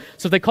household?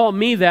 So if they call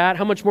me that,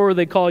 how much more will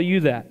they call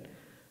you that?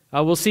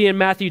 We'll see in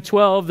Matthew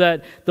 12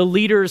 that the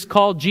leaders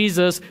called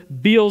Jesus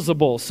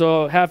Beelzebul.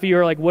 So half of you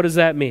are like, what does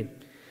that mean?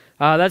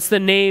 That's the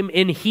name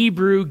in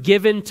Hebrew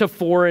given to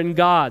foreign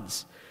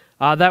gods.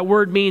 That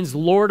word means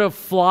Lord of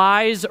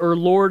flies or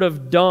Lord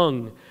of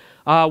dung.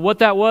 What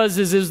that was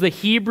is the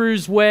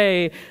Hebrews'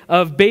 way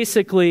of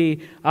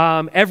basically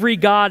every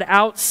god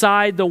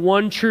outside the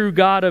one true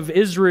God of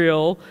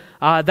Israel,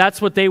 that's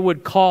what they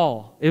would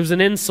call. It was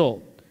an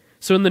insult.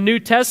 So in the New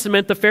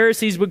Testament, the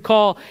Pharisees would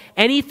call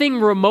anything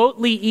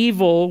remotely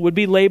evil would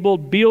be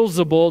labeled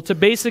Beelzebul to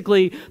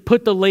basically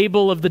put the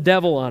label of the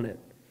devil on it.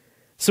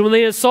 So when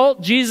they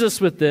assault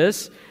Jesus with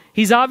this,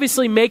 he's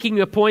obviously making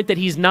a point that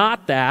he's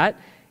not that.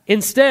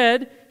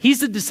 Instead,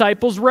 he's the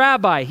disciples'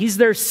 rabbi. He's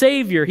their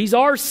savior. He's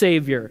our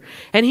savior.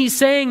 And he's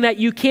saying that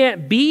you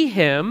can't be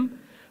him,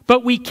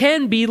 but we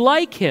can be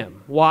like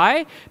him.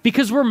 Why?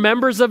 Because we're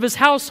members of his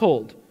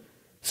household.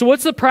 So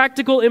what's the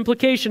practical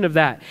implication of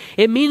that?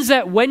 It means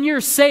that when you're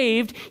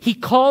saved, he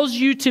calls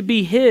you to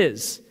be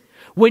his.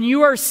 When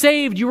you are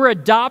saved, you are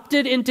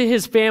adopted into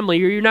his family.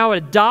 You're now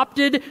an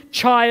adopted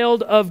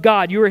child of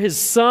God. You are his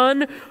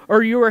son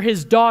or you are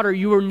his daughter.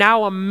 You are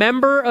now a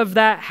member of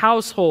that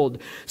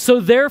household. So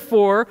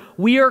therefore,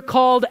 we are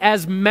called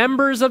as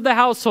members of the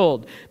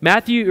household.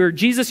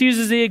 Jesus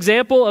uses the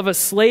example of a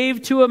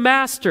slave to a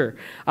master.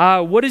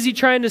 What is he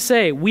trying to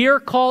say? We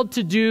are called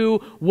to do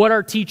what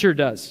our teacher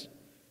does.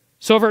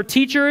 So if our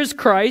teacher is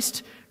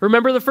Christ,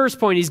 remember the first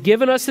point, he's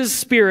given us his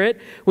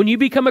Spirit. When you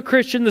become a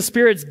Christian, the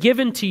Spirit's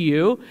given to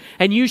you,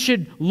 and you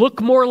should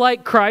look more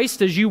like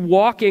Christ as you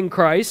walk in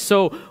Christ.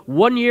 So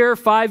 1 year,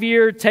 5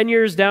 year, 10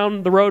 years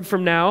down the road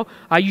from now,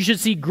 you should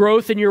see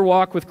growth in your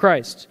walk with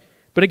Christ.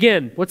 But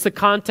again, what's the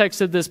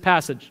context of this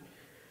passage?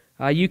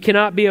 You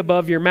cannot be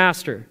above your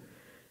master.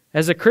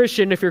 As a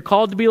Christian, if you're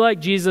called to be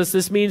like Jesus,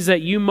 this means that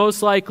you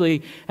most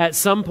likely, at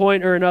some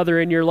point or another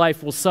in your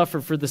life, will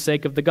suffer for the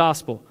sake of the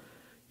gospel.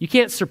 You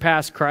can't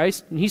surpass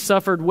Christ, and he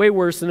suffered way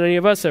worse than any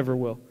of us ever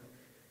will.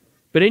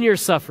 But in your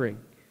suffering,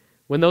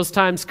 when those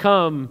times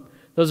come,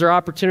 those are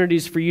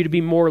opportunities for you to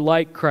be more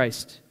like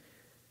Christ.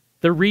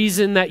 The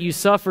reason that you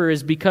suffer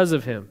is because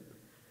of him.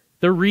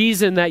 The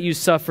reason that you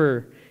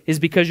suffer is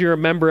because you're a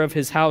member of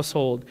his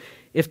household.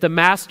 If the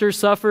master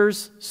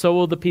suffers, so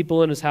will the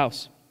people in his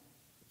house.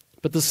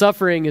 But the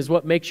suffering is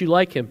what makes you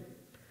like him.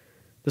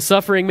 The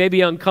suffering may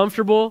be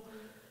uncomfortable.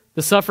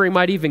 The suffering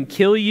might even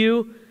kill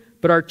you.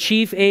 But our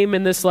chief aim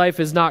in this life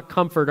is not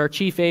comfort. Our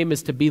chief aim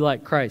is to be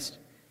like Christ.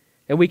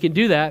 And we can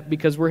do that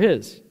because we're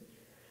his.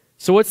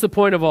 So what's the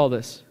point of all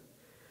this?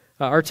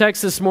 Our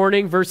text this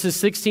morning, verses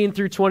 16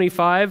 through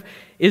 25,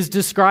 is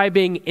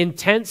describing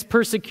intense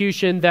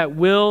persecution that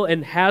will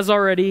and has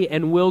already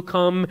and will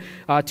come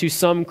to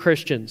some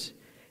Christians.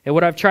 And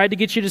what I've tried to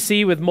get you to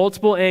see with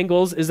multiple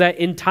angles is that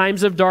in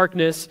times of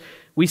darkness,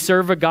 we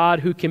serve a God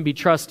who can be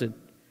trusted.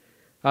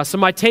 So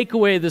my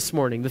takeaway this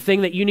morning, the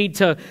thing that you need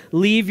to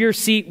leave your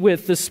seat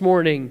with this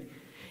morning,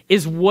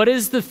 is what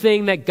is the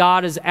thing that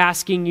God is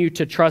asking you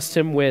to trust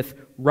him with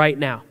right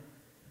now?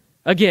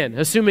 Again,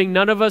 assuming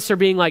none of us are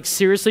being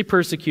seriously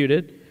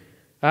persecuted,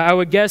 I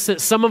would guess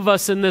that some of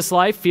us in this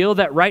life feel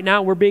that right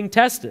now we're being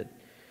tested.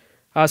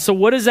 So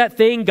what is that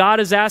thing God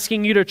is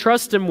asking you to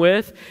trust him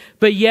with,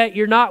 but yet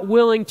you're not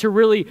willing to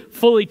really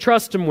fully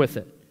trust him with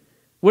it?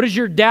 What is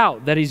your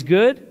doubt? That he's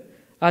good?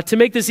 To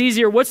make this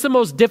easier, what's the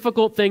most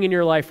difficult thing in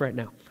your life right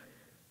now?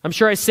 I'm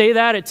sure I say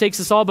that, it takes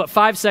us all but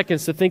 5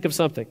 seconds to think of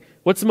something.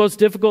 What's the most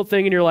difficult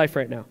thing in your life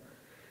right now?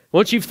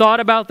 Once you've thought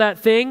about that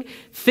thing,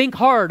 think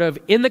hard of,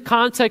 in the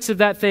context of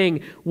that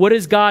thing, what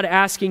is God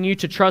asking you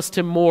to trust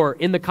him more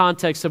in the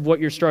context of what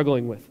you're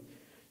struggling with?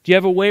 Do you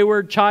have a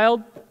wayward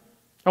child?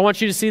 I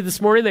want you to see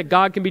this morning that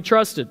God can be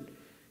trusted.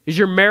 Is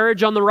your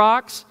marriage on the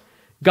rocks?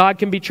 God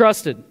can be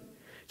trusted.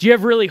 Do you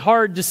have really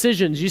hard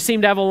decisions? You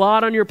seem to have a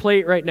lot on your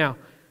plate right now.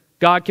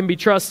 God can be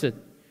trusted.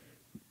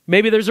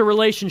 Maybe there's a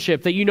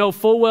relationship that you know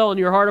full well in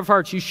your heart of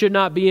hearts you should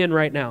not be in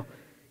right now.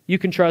 You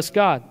can trust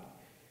God.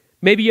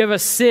 Maybe you have a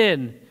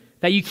sin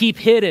that you keep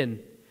hidden.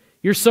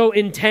 You're so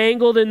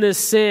entangled in this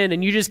sin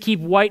and you just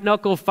keep white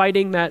knuckle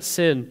fighting that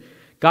sin.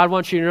 God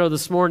wants you to know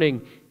this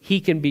morning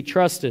he can be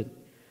trusted.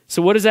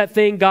 So what is that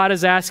thing God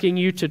is asking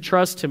you to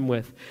trust him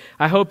with?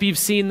 I hope you've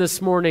seen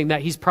this morning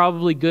that he's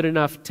probably good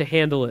enough to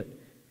handle it.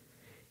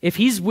 If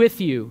he's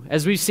with you,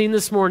 as we've seen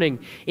this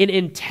morning, in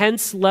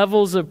intense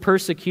levels of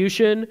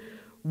persecution,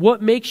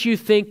 what makes you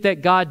think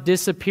that God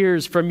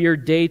disappears from your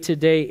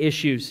day-to-day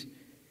issues?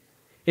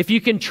 If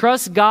you can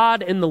trust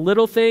God in the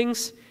little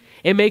things,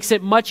 it makes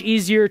it much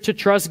easier to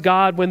trust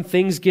God when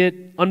things get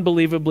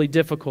unbelievably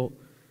difficult.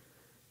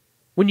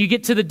 When you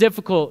get to the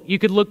difficult, you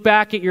could look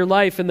back at your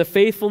life and the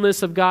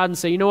faithfulness of God and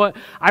say, you know what?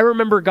 I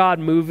remember God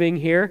moving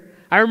here.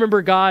 I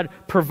remember God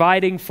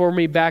providing for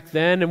me back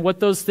then, and what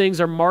those things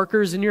are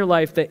markers in your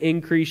life that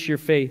increase your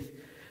faith.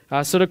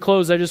 So to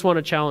close, I just want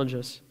to challenge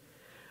us.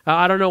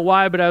 I don't know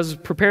why, but I was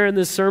preparing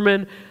this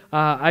sermon.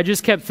 I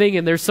just kept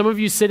thinking, there's some of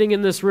you sitting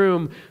in this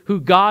room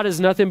who God is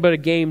nothing but a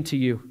game to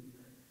you.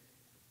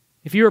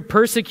 If you are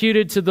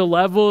persecuted to the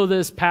level of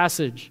this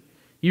passage,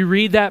 you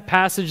read that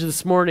passage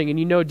this morning and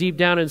you know deep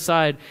down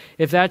inside,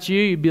 if that's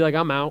you, you'd be like,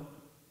 I'm out.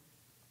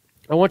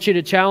 I want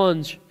to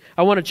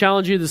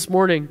challenge you this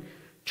morning.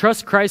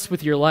 Trust Christ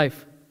with your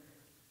life.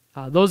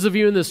 Those of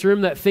you in this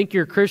room that think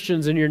you're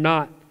Christians and you're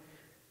not,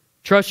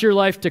 trust your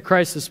life to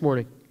Christ this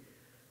morning.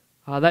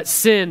 That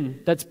sin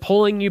that's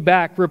pulling you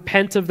back,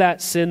 repent of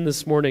that sin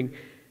this morning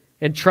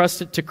and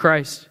trust it to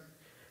Christ.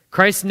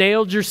 Christ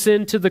nailed your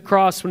sin to the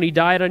cross when he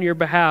died on your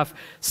behalf.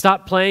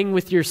 Stop playing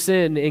with your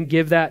sin and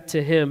give that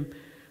to him.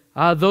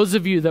 Those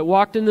of you that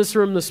walked in this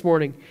room this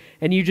morning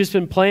and you've just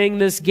been playing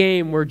this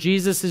game where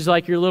Jesus is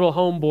like your little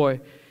homeboy.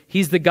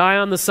 He's the guy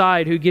on the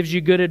side who gives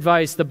you good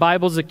advice. The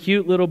Bible's a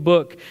cute little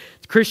book.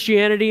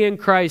 Christianity and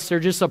Christ are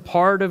just a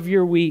part of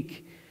your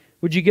week.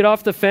 Would you get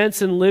off the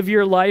fence and live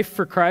your life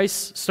for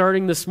Christ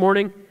starting this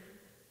morning?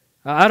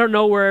 I don't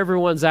know where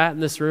everyone's at in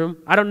this room.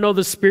 I don't know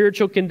the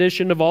spiritual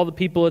condition of all the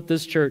people at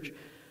this church.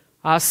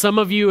 Some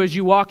of you, as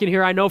you walk in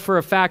here, I know for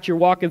a fact you're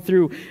walking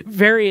through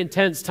very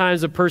intense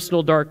times of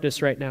personal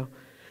darkness right now.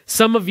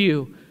 Some of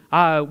you,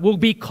 will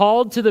be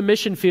called to the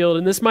mission field,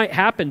 and this might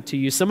happen to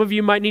you. Some of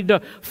you might need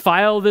to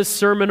file this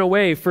sermon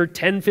away for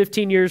 10,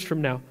 15 years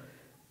from now.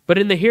 But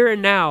in the here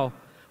and now,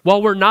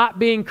 while we're not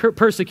being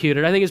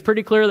persecuted, I think it's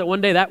pretty clear that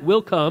one day that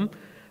will come.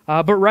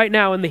 But right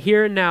now, in the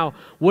here and now,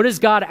 what is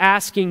God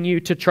asking you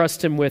to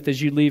trust him with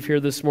as you leave here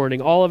this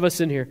morning? All of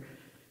us in here.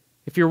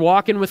 If you're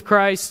walking with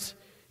Christ,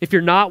 if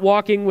you're not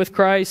walking with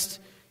Christ,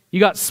 you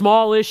got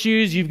small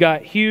issues, you've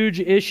got huge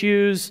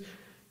issues,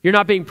 you're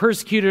not being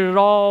persecuted at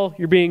all,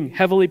 you're being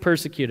heavily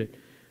persecuted.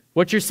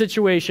 What's your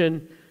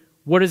situation?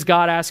 What is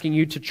God asking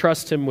you to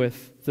trust him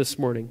with this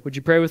morning? Would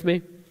you pray with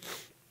me?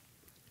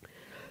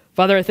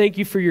 Father, I thank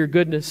you for your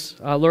goodness.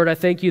 Lord, I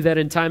thank you that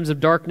in times of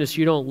darkness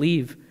you don't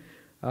leave.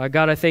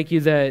 God, I thank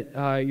you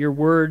that your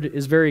word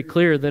is very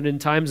clear, that in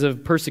times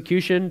of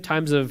persecution,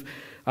 times of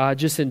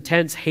just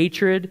intense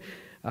hatred,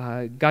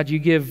 God, you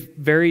give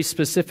very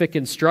specific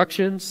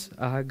instructions.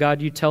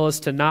 God, you tell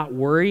us to not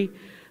worry.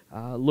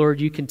 Lord,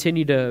 you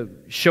continue to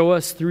show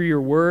us through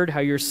your word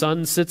how your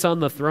Son sits on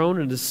the throne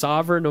and is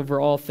sovereign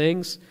over all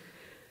things.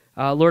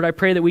 Lord, I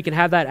pray that we can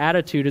have that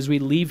attitude as we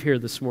leave here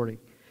this morning.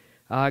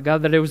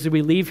 God, that as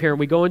we leave here and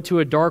we go into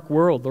a dark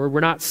world, Lord, we're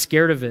not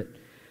scared of it.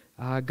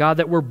 God,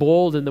 that we're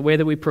bold in the way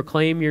that we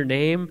proclaim your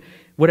name,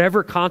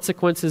 whatever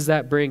consequences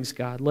that brings,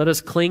 God. Let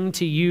us cling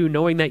to you,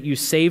 knowing that you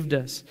saved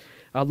us.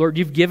 Lord,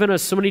 you've given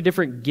us so many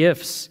different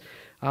gifts.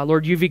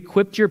 Lord, you've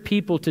equipped your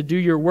people to do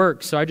your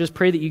work, so I just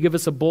pray that you give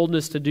us a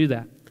boldness to do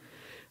that.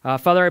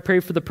 Father, I pray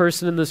for the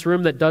person in this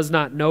room that does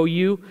not know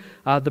you,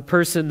 the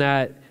person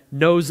that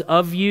knows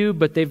of you,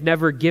 but they've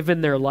never given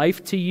their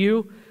life to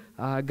you.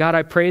 God,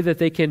 I pray that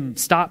they can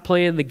stop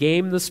playing the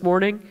game this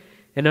morning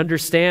and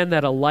understand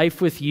that a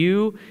life with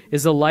you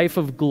is a life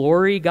of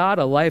glory, God,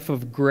 a life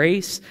of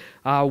grace,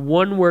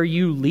 one where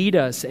you lead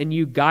us and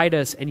you guide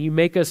us and you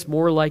make us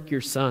more like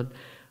your Son.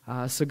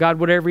 So God,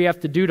 whatever you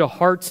have to do to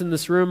hearts in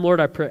this room, Lord,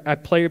 I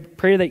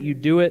pray that you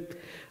do it.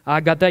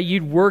 God, that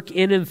you'd work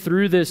in and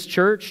through this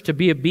church to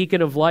be a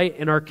beacon of light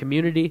in our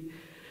community.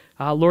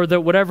 Lord, that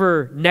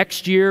whatever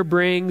next year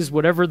brings,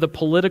 whatever the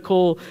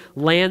political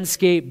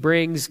landscape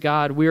brings,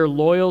 God, we are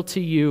loyal to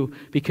you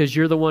because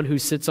you're the one who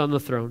sits on the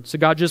throne. So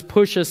God, just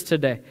push us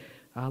today.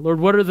 Lord,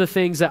 what are the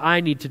things that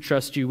I need to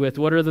trust you with?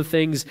 What are the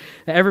things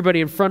that everybody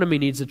in front of me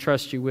needs to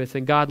trust you with?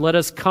 And God, let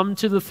us come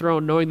to the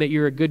throne knowing that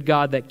you're a good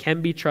God that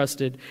can be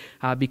trusted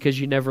because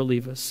you never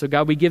leave us. So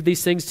God, we give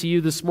these things to you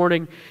this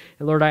morning.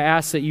 And Lord, I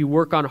ask that you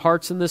work on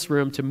hearts in this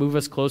room to move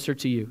us closer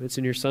to you. It's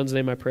in your Son's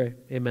name I pray.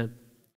 Amen.